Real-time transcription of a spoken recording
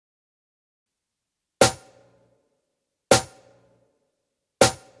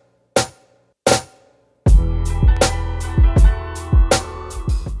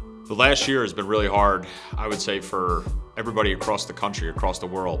Last year has been really hard, I would say, for everybody across the country, across the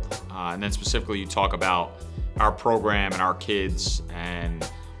world. And then specifically you talk about our program and our kids and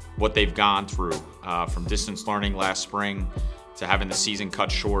what they've gone through, from distance learning last spring to having the season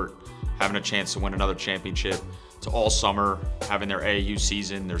cut short, having a chance to win another championship, to all summer, having their AAU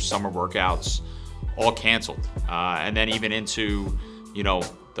season, their summer workouts, all canceled. And then even into, you know,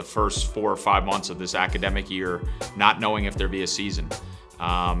 the first 4 or 5 months of this academic year, not knowing if there'd be a season,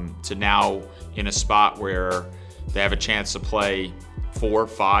 to now in a spot where they have a chance to play 4,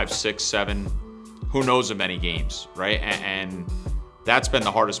 5, 6, 7, who knows how many games, right? And that's been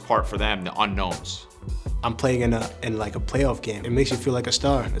the hardest part for them, the unknowns. I'm playing in like a playoff game. It makes you feel like a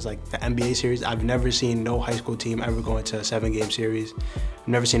star. It's like the NBA series. I've never seen no high school team ever go into a 7-game series. I've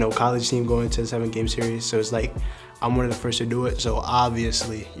never seen no college team go into a 7-game series. So it's like I'm one of the first to do it. So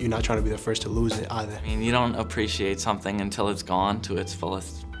obviously you're not trying to be the first to lose it either. I mean, you don't appreciate something until it's gone to its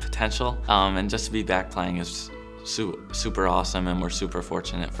fullest potential. And just to be back playing is super awesome, and we're super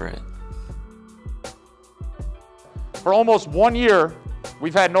fortunate for it. For almost 1 year,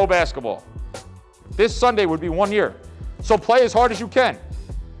 we've had no basketball. This Sunday would be 1 year. So play as hard as you can.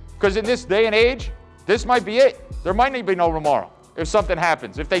 Because in this day and age, this might be it. There might not be no tomorrow if something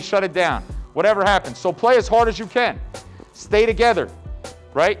happens, if they shut it down, whatever happens. So play as hard as you can. Stay together,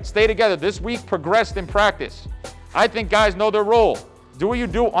 right? Stay together. This week progressed in practice. I think guys know their role. Do what you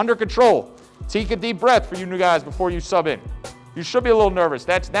do under control. Take a deep breath for you new guys before you sub in. You should be a little nervous.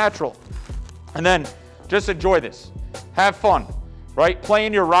 That's natural. And then just enjoy this. Have fun, right?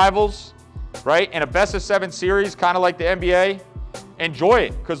 Playing your rivals, right? In a best-of-7 series, kind of like the NBA. Enjoy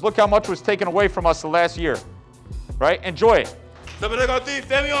it, because look how much was taken away from us the last year, right? Enjoy it. Stepinac on 3,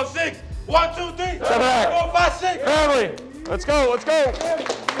 family on 6. 1, 2, 3. Stepinac. 4, 5, 6. Family, let's go, let's go.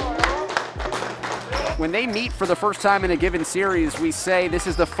 When they meet for the first time in a given series, we say this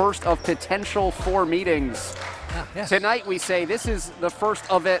is the first of potential 4 meetings. Yes. Tonight we say this is the first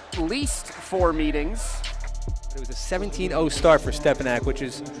of at least 4 meetings. It was a 17-0 start for Stepinac, which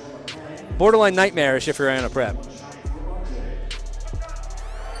is borderline nightmarish if you're Iona Prep.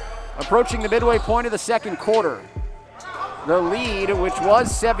 Approaching the midway point of the second quarter. The lead, which was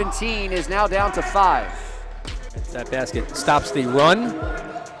 17, is now down to 5. That basket stops the run.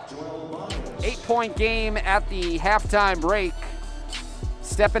 8-point game at the halftime break.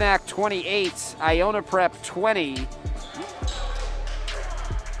 Stepinac 28, Iona Prep 20.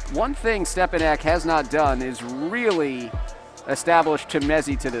 One thing Stepinac has not done is really establish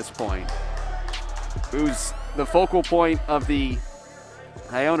Chimezi to this point, who's the focal point of the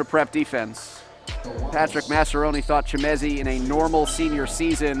Iona Prep defense. Patrick Massaroni thought Chimezi in a normal senior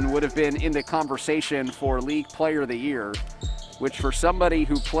season would have been in the conversation for League Player of the Year, which for somebody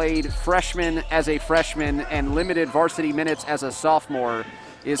who played freshman as a freshman and limited varsity minutes as a sophomore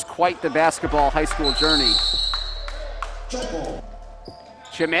is quite the basketball high school journey.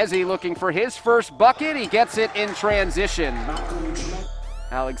 Chimezi looking for his first bucket. He gets it in transition.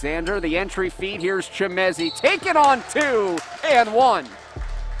 Alexander, the entry feed. Here's Chimezi. Taken on 2 and 1.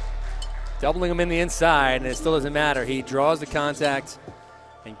 Doubling him in the inside, and it still doesn't matter. He draws the contact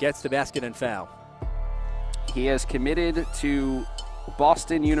and gets the basket and foul. He has committed to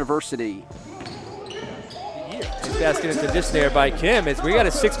Boston University. This basket into this there by Kim. We got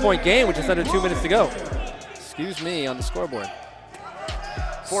a 6-point game with just under 2 minutes to go. Excuse me, on the scoreboard.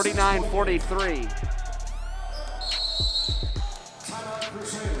 49-43.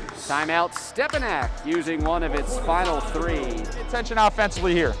 Timeout, Stepinac using one of its final 3. Attention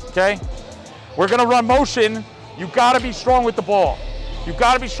offensively here, okay? We're gonna run motion. You gotta be strong with the ball. You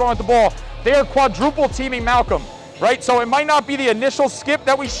gotta be strong with the ball. They are quadruple teaming Malcolm, right? So it might not be the initial skip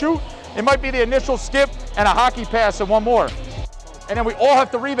that we shoot. It might be the initial skip and a hockey pass and one more. And then we all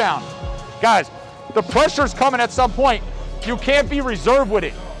have to rebound. Guys, the pressure's coming at some point. You can't be reserved with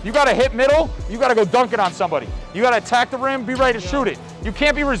it. You gotta hit middle, you gotta go dunk it on somebody. You gotta attack the rim, be ready to shoot it. You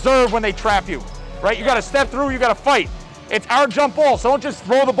can't be reserved when they trap you, right? You gotta step through, you gotta fight. It's our jump ball, so don't just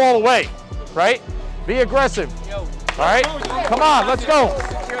throw the ball away, right? Be aggressive, all right? Come on, let's go.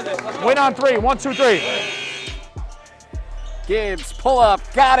 Win on 3, 1, 2, 3. Gibbs, pull up,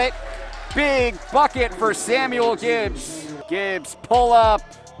 got it. Big bucket for Samuel Gibbs. Gibbs, pull up.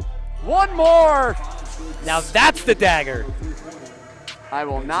 One more. Now that's the dagger. I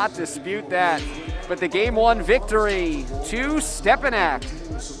will not dispute that. But the game 1 victory to Stepinac.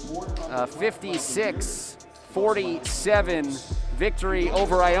 56-47 victory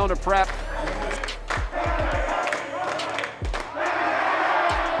over Iona Prep.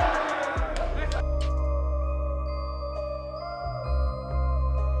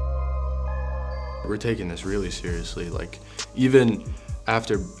 We're taking this really seriously. Like, even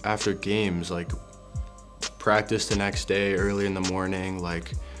after games, like practice the next day early in the morning,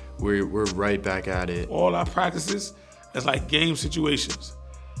 like we're right back at it. All our practices is like game situations.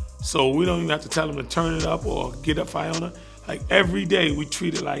 So we don't even have to tell them to turn it up or get up for Iona. Like every day we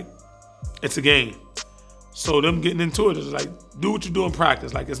treat it like it's a game. So them getting into it is like, do what you do in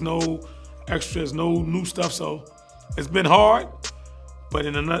practice. Like there's no extras, no new stuff. So it's been hard, but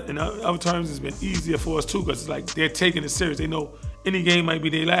in other terms, it's been easier for us too, because it's like they're taking it serious. They know any game might be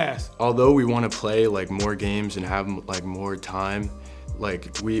their last. Although we want to play like more games and have like more time, like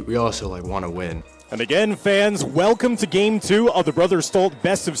we also like want to win. And again, fans, welcome to Game 2 of the Brothers Stolt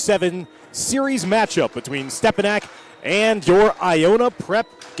Best of 7 series matchup between Stepinac and your Iona Prep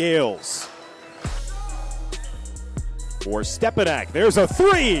Gales. For Stepinac, there's a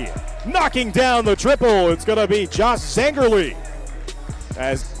three, knocking down the triple. It's going to be Josh Zangerly,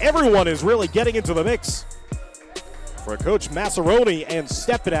 as everyone is really getting into the mix. For Coach Massaroni and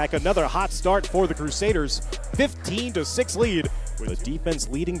Stepinac, another hot start for the Crusaders, 15-6 lead, with the defense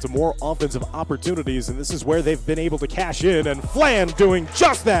leading to more offensive opportunities, and this is where they've been able to cash in, and Flan doing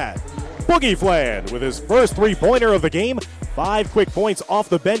just that. Boogie Flan with his first three-pointer of the game, 5 quick points off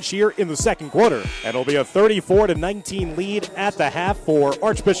the bench here in the second quarter. And it'll be a 34-19 lead at the half for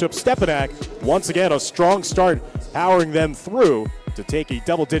Archbishop Stepinac. Once again, a strong start powering them through to take a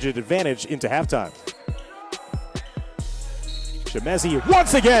double-digit advantage into halftime. Chemezi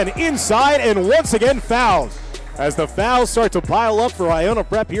once again inside and once again fouled, as the fouls start to pile up for Iona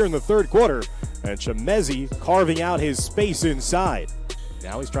Prep here in the third quarter. And Chemezi carving out his space inside.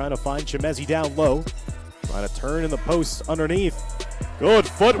 Now he's trying to find Chemezi down low, trying to turn in the posts underneath. Good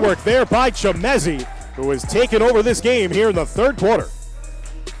footwork there by Chemezi, who has taken over this game here in the third quarter.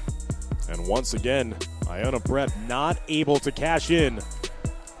 And once again, Iona Prep not able to cash in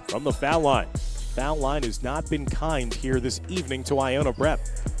from the foul line. Foul line has not been kind here this evening to Iona Prep.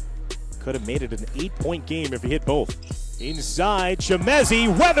 Could have made it an 8-point game if he hit both. Inside,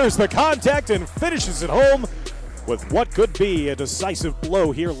 Chemezi weathers the contact and finishes it home with what could be a decisive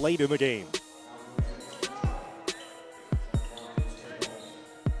blow here late in the game.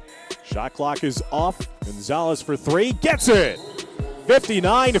 Shot clock is off. Gonzalez for three, gets it!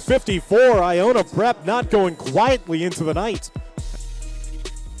 59-54, Iona Prep not going quietly into the night.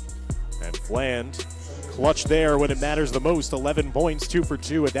 And Fland clutch there when it matters the most. 11 points, 2 for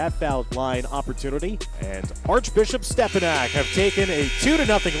 2 at that foul line opportunity. And Archbishop Stepinac have taken a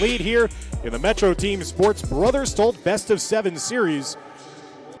 2-0 lead here in the Metro Team Sports Brothers Stolt Best of 7 series.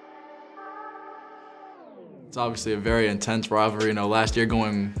 It's obviously a very intense rivalry. You know, last year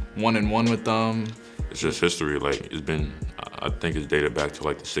going 1-1 with them. It's just history. Like, it's been, I think it's dated back to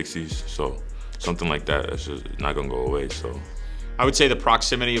like the 60s. So something like that, it's just not gonna go away. So I would say the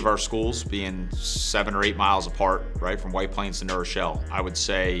proximity of our schools being 7 or 8 miles apart, right, from White Plains to New Rochelle. I would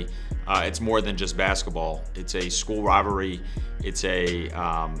say it's more than just basketball. It's a school rivalry. It's a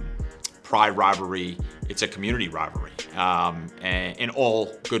pride rivalry. It's a community rivalry, and in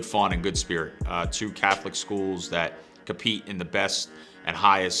all good fun and good spirit. 2 Catholic schools that compete in the best and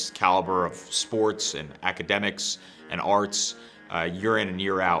highest caliber of sports and academics and arts. Year in and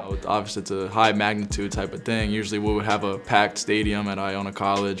year out. Obviously, it's a high magnitude type of thing. Usually we would have a packed stadium at Iona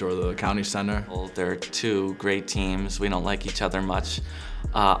College or the county center. Well, they're 2 great teams. We don't like each other much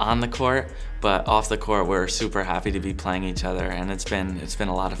on the court, but off the court, we're super happy to be playing each other, and it's been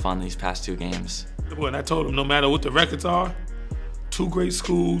a lot of fun these past 2 games. And I told them no matter what the records are, 2 great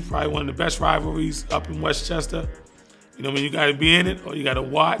schools, probably one of the best rivalries up in Westchester. You know what I mean? You got to be in it or you got to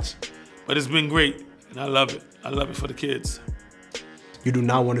watch, but it's been great, and I love it. I love it for the kids. You do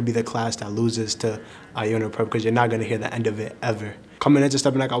not want to be the class that loses to Iona Prep, because you're not going to hear the end of it ever. Coming into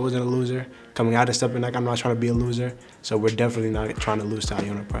Stepinac, I wasn't a loser. Coming out of Stepinac, I'm not trying to be a loser. So we're definitely not trying to lose to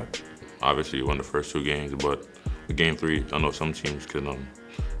Iona Prep. obviously you won the first 2 games, but the game 3, I know some teams can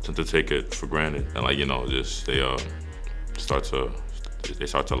tend to take it for granted and just they start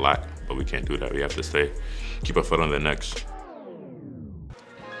to lack, but we can't do that. We have to keep our foot on their necks.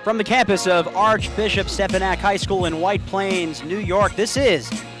 From the campus of Archbishop Stepinac High School in White Plains, New York, this is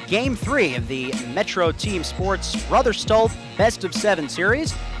Game 3 of the Metro Team Sports Brothers Stolt Best of 7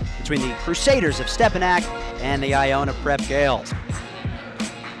 series between the Crusaders of Stepinac and the Iona Prep Gales.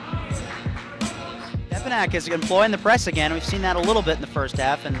 Stepinac is employing the press again. We've seen that a little bit in the first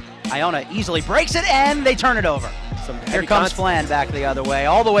half, and Iona easily breaks it, and they turn it over. Here comes Flan back the other way,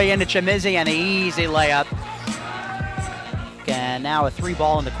 all the way into Chemezi, and the easy layup. And now a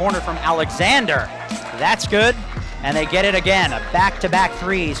 3-ball in the corner from Alexander. That's good. And they get it again. A back-to-back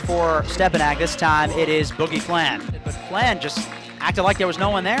threes for Stepinac. This time it is Boogie Flan. But Flan just acted like there was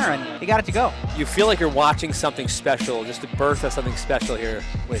no one there, and he got it to go. You feel like you're watching something special, just the birth of something special here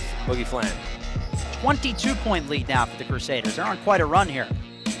with Boogie Flan. 22-point lead now for the Crusaders. They're on quite a run here.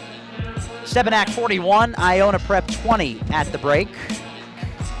 Stepinac 41, Iona Prep 20 at the break.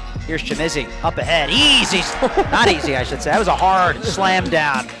 Here's Chemizzi up ahead. Easy, not easy, I should say. That was a hard slam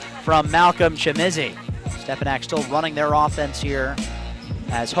down from Malcolm Chemizzi. Stepinac still running their offense here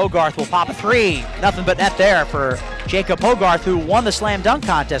as Hogarth will pop a three. Nothing but net there for Jacob Hogarth, who won the slam dunk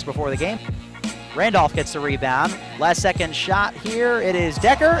contest before the game. Randolph gets the rebound. Last second shot here. It is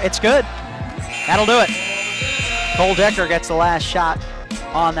Decker. It's good. That'll do it. Cole Decker gets the last shot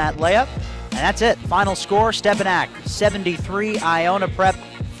on that layup. And that's it. Final score, Stepinac 73, Iona Prep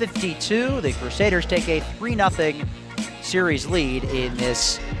 52. The Crusaders take a 3-0 series lead in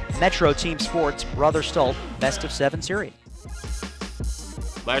this Metro Team Sports Brother Stolt Best of 7 series.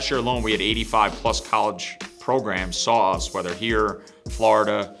 Last year alone, we had 85 plus college programs saw us, whether here,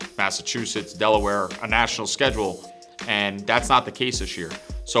 Florida, Massachusetts, Delaware, a national schedule, and that's not the case this year.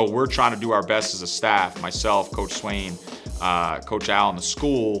 So we're trying to do our best as a staff, myself, Coach Swain, Coach Al, and the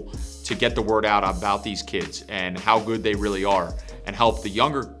school, to get the word out about these kids and how good they really are, and help the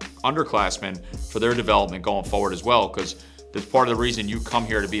younger underclassmen for their development going forward as well, because that's part of the reason you come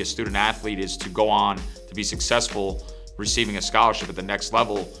here to be a student athlete, is to go on to be successful receiving a scholarship at the next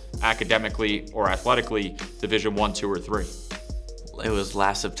level, academically or athletically, Division I, II, or III. It was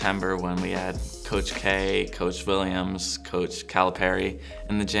last September when we had Coach K, Coach Williams, Coach Calipari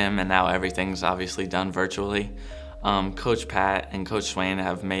in the gym, and now everything's obviously done virtually. Coach Pat and Coach Swain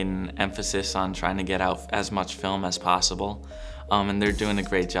have made an emphasis on trying to get out as much film as possible, and they're doing a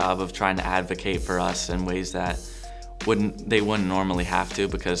great job of trying to advocate for us in ways that they wouldn't normally have to,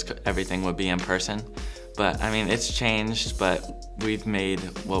 because everything would be in person. But I mean, it's changed, but we've made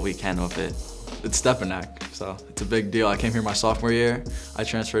what we can with it. It's Stepinac, so it's a big deal. I came here my sophomore year. I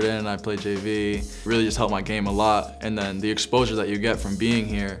transferred in, I played JV. Really just helped my game a lot. And then the exposure that you get from being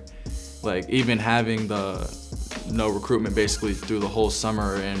here, like even having no recruitment basically through the whole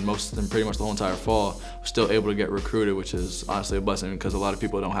summer and pretty much the whole entire fall, still able to get recruited, which is honestly a blessing because a lot of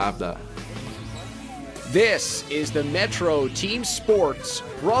people don't have that. This is the Metro Team Sports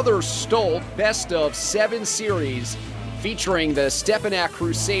Brother Stolt Best of 7 series featuring the Stepinac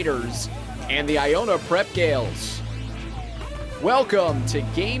Crusaders and the Iona Prep Gales. Welcome to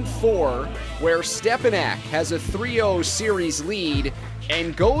Game 4, where Stepinac has a 3-0 series lead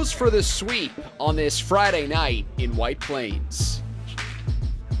and goes for the sweep on this Friday night in White Plains.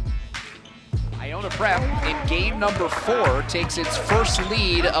 Iona Prep in game number 4 takes its first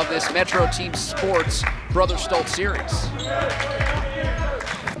lead of this Metro Team Sports Brother Stolt series.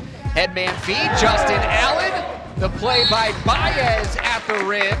 Headman feed, Justin Allen. The play by Baez at the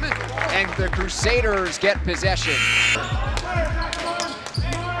rim, and the Crusaders get possession.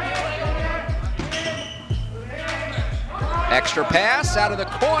 Extra pass out of the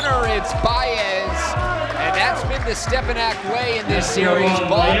corner, it's Baez. And that's been the Stepinac way in this series,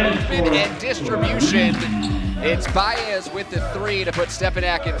 ball movement and distribution. It's Baez with the 3 to put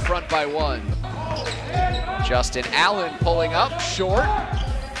Stepinac in front by 1. Justin Allen pulling up, short.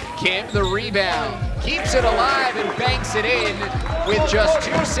 Kim the rebound, keeps it alive and banks it in with just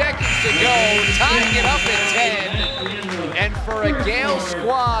 2 seconds to go, tying it up at 10. And for a Gale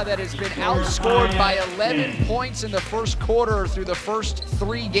squad that has been outscored by 11 points in the first quarter through the first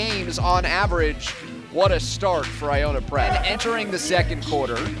 3 games on average, what a start for Iona Prep. And entering the second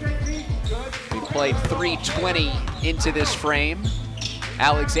quarter, we played 3:20 into this frame.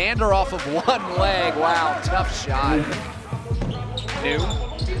 Alexander off of 1 leg, wow, tough shot. New.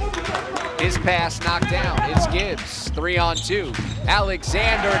 His pass knocked down, it's Gibbs, 3-on-2.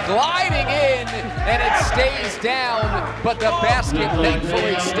 Alexander gliding in, and it stays down, but the basket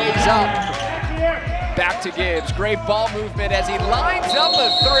thankfully stays up. Back to Gibbs, great ball movement as he lines up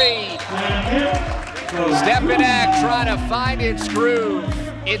a 3. Stepinac trying to find its groove.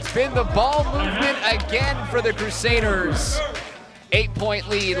 It's been the ball movement again for the Crusaders. 8-point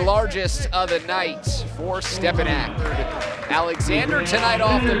lead, largest of the night for Stepinac. Alexander tonight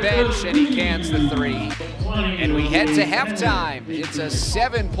off the bench, and he cans the 3. And we head to halftime. It's a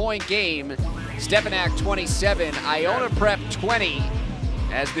 7-point game. Stepinac 27, Iona Prep 20,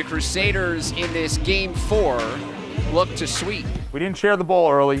 as the Crusaders in this game 4 look to sweep. We didn't share the ball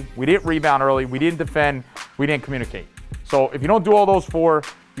early. We didn't rebound early. We didn't defend. We didn't communicate. So if you don't do all those 4,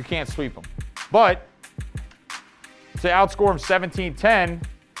 you can't sweep them. But to outscore them 17-10,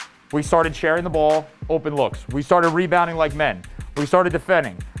 we started sharing the ball, open looks. We started rebounding like men. We started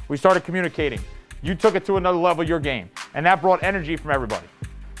defending. We started communicating. You took it to another level, your game. And that brought energy from everybody.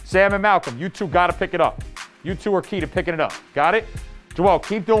 Sam and Malcolm, you two got to pick it up. You two are key to picking it up. Got it? Joel,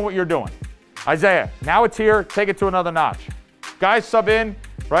 keep doing what you're doing. Isaiah, now it's here. Take it to another notch. Guys sub in,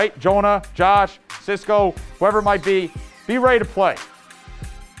 right? Jonah, Josh, Cisco, whoever it might be ready to play.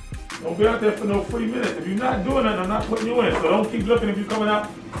 Don't be out there for no free minutes. If you're not doing it, I'm not putting you in. So don't keep looking if you're coming out.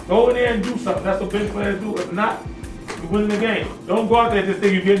 Go in there and do something. That's what bench players do. If not, you win the game. Don't go out there and just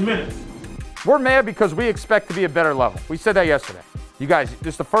think you're getting minutes. We're mad because we expect to be a better level. We said that yesterday. You guys,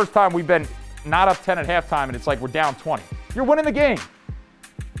 this is the first time we've been not up 10 at halftime and it's like we're down 20. You're winning the game.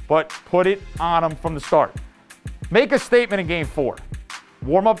 But put it on them from the start. Make a statement in game 4.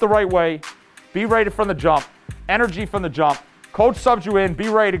 Warm up the right way. Be ready from the jump. Energy from the jump. Coach subs you in. Be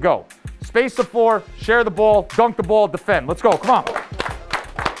ready to go. Space the floor. Share the ball. Dunk the ball. Defend. Let's go. Come on.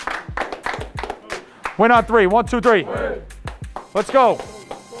 Win on 3. 1, 2, 3. Let's go.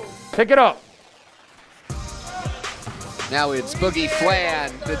 Pick it up. Now it's Boogie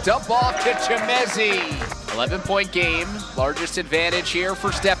Flan. The dump off to Chemezi. 11-point game. Largest advantage here for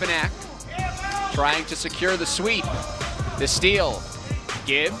Stepinac. Trying to secure the sweep. The steal.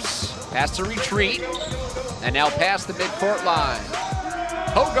 Gibbs has to retreat. And now past the midcourt line.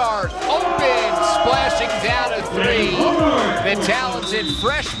 Hogarth open, splashing down a 3. The talented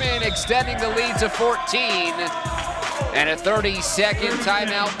freshman extending the lead to 14. And a 30-second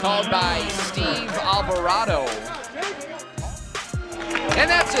timeout called by Steve Alvarado. And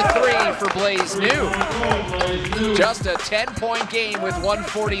that's a 3 for Blaze New. Just a 10-point game with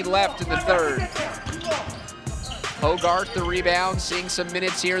 1:40 left in the third. Hogarth the rebound, seeing some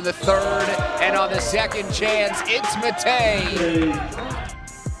minutes here in the third. And on the second chance, it's Matei.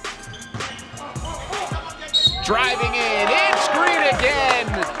 Driving in, it's Green again.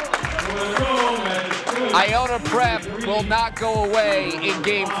 Iona Prep will not go away in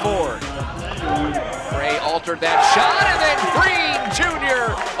game 4. Gray altered that shot, and then Green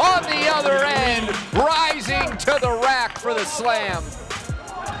Jr. on the other end, rising to the rack for the slam.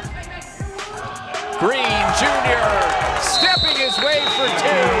 Green Jr. stepping his way for 2.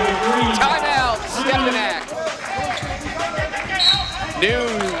 Timeout, Stepinac. New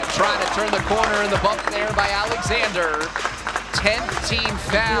trying to turn the corner in the bump there by Alexander. 10th team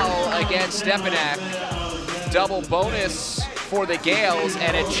foul against Stepinac. Double bonus for the Gales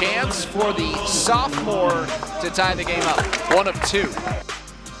and a chance for the sophomore to tie the game up. 1 of 2.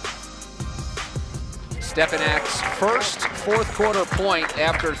 Stepinac's first fourth quarter point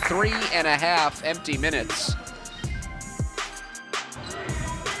after 3.5 empty minutes.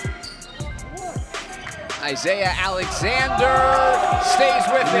 Isaiah Alexander stays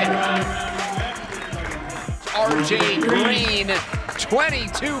with it. RJ Green,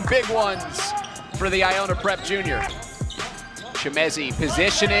 22 big ones for the Iona Prep Junior. Chemezi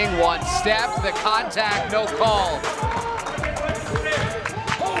positioning, 1 step, the contact, no call.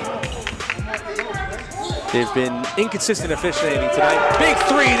 They've been inconsistent officiating tonight. Big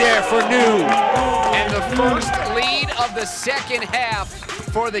 3 there for New. And the first lead of the second half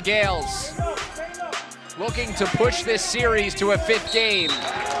for the Gales. Looking to push this series to a 5th game.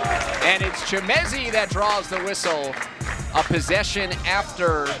 And it's Chemezi that draws the whistle. A possession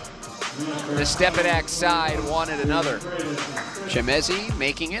after the Stepinac side wanted another. Chemezi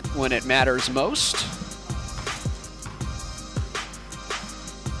making it when it matters most.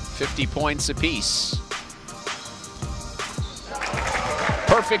 50 points apiece.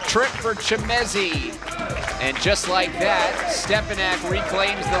 Perfect trip for Chemezi. And just like that, Stepinac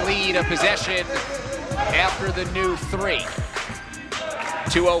reclaims the lead, a possession after the New 3.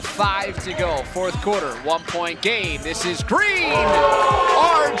 2:05 to go, fourth quarter, 1-point game. This is Green!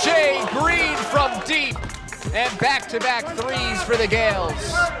 RJ Green from deep. And back-to-back 3s for the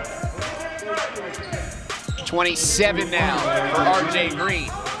Gales. 27 now for RJ Green.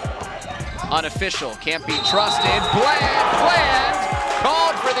 Unofficial, can't be trusted. Bland,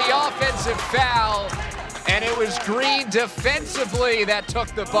 called for the offensive foul. And it was Green defensively that took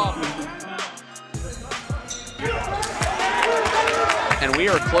the bump. And we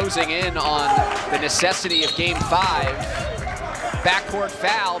are closing in on the necessity of game 5. Backcourt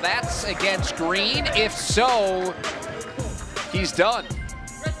foul, that's against Green. If so, he's done.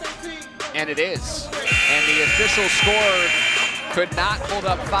 And it is. And the official score could not hold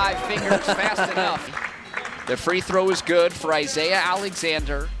up 5 fingers fast enough. The free throw is good for Isaiah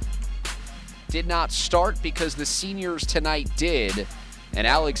Alexander. Did not start because the seniors tonight did. And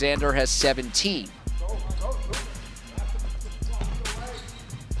Alexander has 17.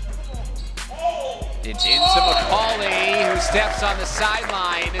 It's into McCauley, who steps on the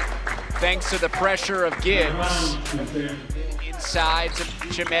sideline thanks to the pressure of Gibbs. Inside to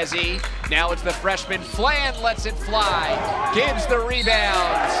Chemezi. Now it's the freshman. Flan lets it fly. Gibbs the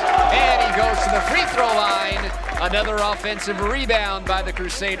rebound. And he goes to the free throw line. Another offensive rebound by the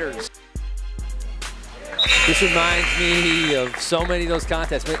Crusaders. This reminds me of so many of those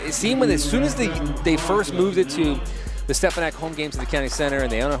contests. But it seemed as soon as they first moved it to the Stepinac home game to the County Center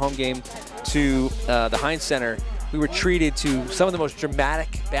and the Iona home game to the Heinz Center, we were treated to some of the most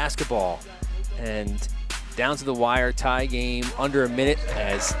dramatic basketball. And down to the wire tie game, under a minute,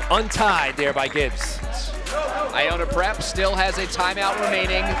 as untied there by Gibbs. Iona Prep still has a timeout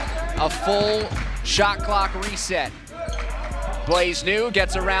remaining, a full shot clock reset. Blaze New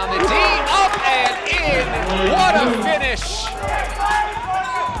gets around the D, up and in. What a finish.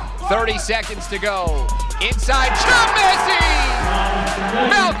 30 seconds to go. Inside, Chemezi!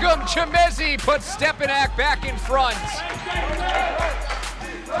 Malcolm Chemezi puts Stepinac back in front.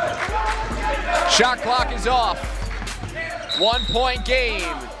 Shot clock is off. 1 point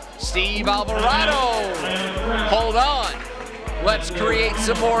game. Steve Alvarado. Hold on. Let's create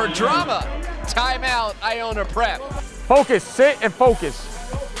some more drama. Timeout, Iona Prep. Focus, sit and focus.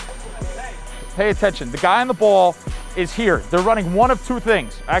 Pay attention. The guy on the ball is here. They're running one of two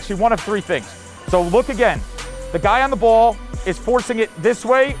things, actually one of three things. So look again. The guy on the ball is forcing it this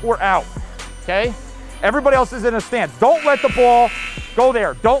way or out, okay? Everybody else is in a stance. Don't let the ball go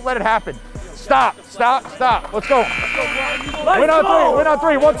there. Don't let it happen. Stop, stop, stop. Let's go. Win on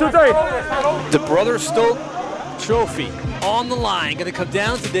three. 1, 2, 3. The Brother Stolt Trophy on the line. Going to come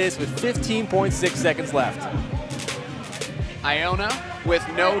down to this with 15.6 seconds left. Iona with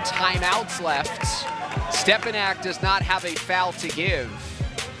no timeouts left. Stepinac does not have a foul to give.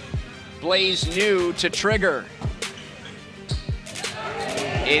 Blaze New to trigger.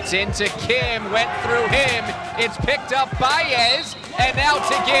 It's into Kim, went through him. It's picked up Baez, and now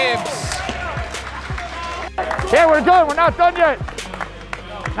to Gibbs. Yeah, we're done. We're not done yet.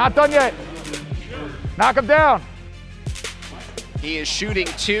 Not done yet. Knock him down. He is shooting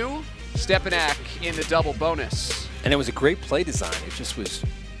 2. Stepinac in the double bonus. And it was a great play design. It just was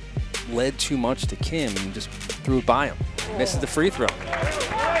led too much to Kim and just threw it by him. Misses the free throw.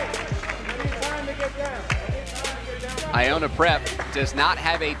 Iona Prep does not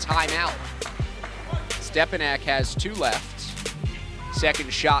have a timeout. Stepinac has 2 left.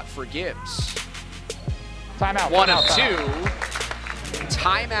 Second shot for Gibbs. Timeout. 1 of 2.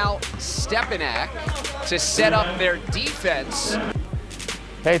 Timeout Stepinac to set up their defense.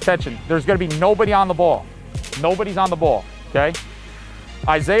 Pay attention. There's going to be nobody on the ball. Nobody's on the ball, okay?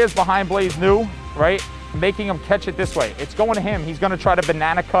 Isaiah's behind Blaze New, right? Making him catch it this way. It's going to him. He's going to try to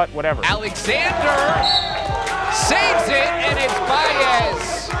banana cut, whatever. Alexander saves it, and it's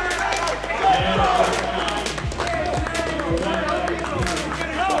Baez.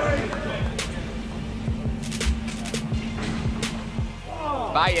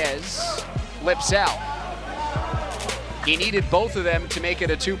 Baez lips out. He needed both of them to make it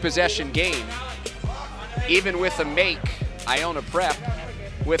a 2-possession game. Even with a make, Iona Prep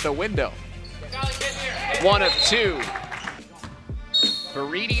with a window. 1 of 2.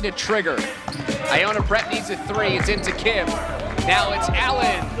 Baridi to trigger. Iona Prep needs a 3. It's into Kim. Now it's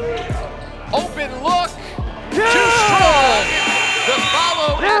Allen. Open look. Too strong. The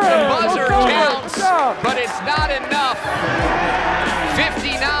follow at the buzzer counts, but it's not enough.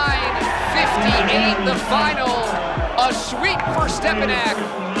 59-58 the final. A sweep for Stepinac,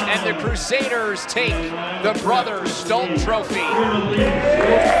 and the Crusaders take the Brother Stolt Trophy.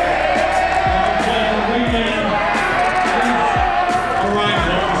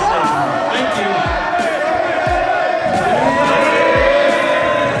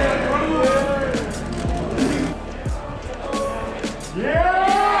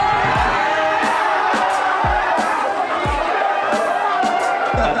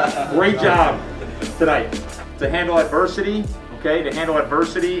 Great job tonight to handle adversity, okay? To handle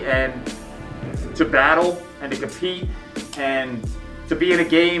adversity and to battle and to compete and to be in a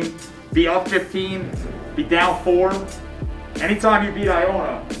game, be up 15, be down 4. Anytime you beat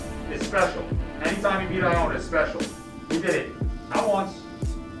Iona is special. Anytime you beat Iona is special. We did it. Not once,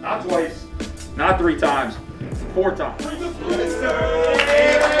 not twice, not 3 times, 4 times.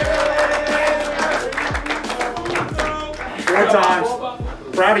 4 times.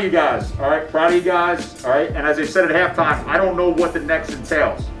 Proud of you guys, all right? Proud of you guys, all right? And as I said at halftime, I don't know what the next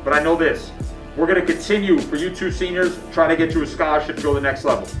entails, but I know this. We're gonna continue, for you 2 seniors, try to get you a scholarship to go to the next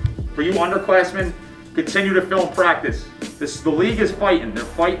level. For you underclassmen, continue to film practice. The league is fighting. They're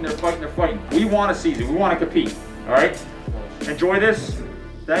fighting, they're fighting, they're fighting. We want a season, we want to compete, all right? Enjoy this.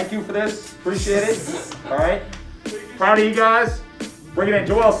 Thank you for this, appreciate it, all right? Proud of you guys. Bring it in,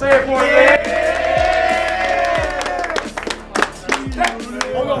 Joel, say it for me.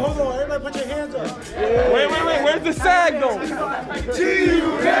 Hold on, everybody put your hands up. Wait, where's the sag though?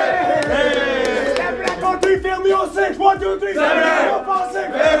 G-U-K! on 6. 1, 2, 3. 7, 8. 4, 5,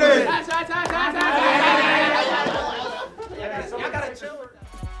 6.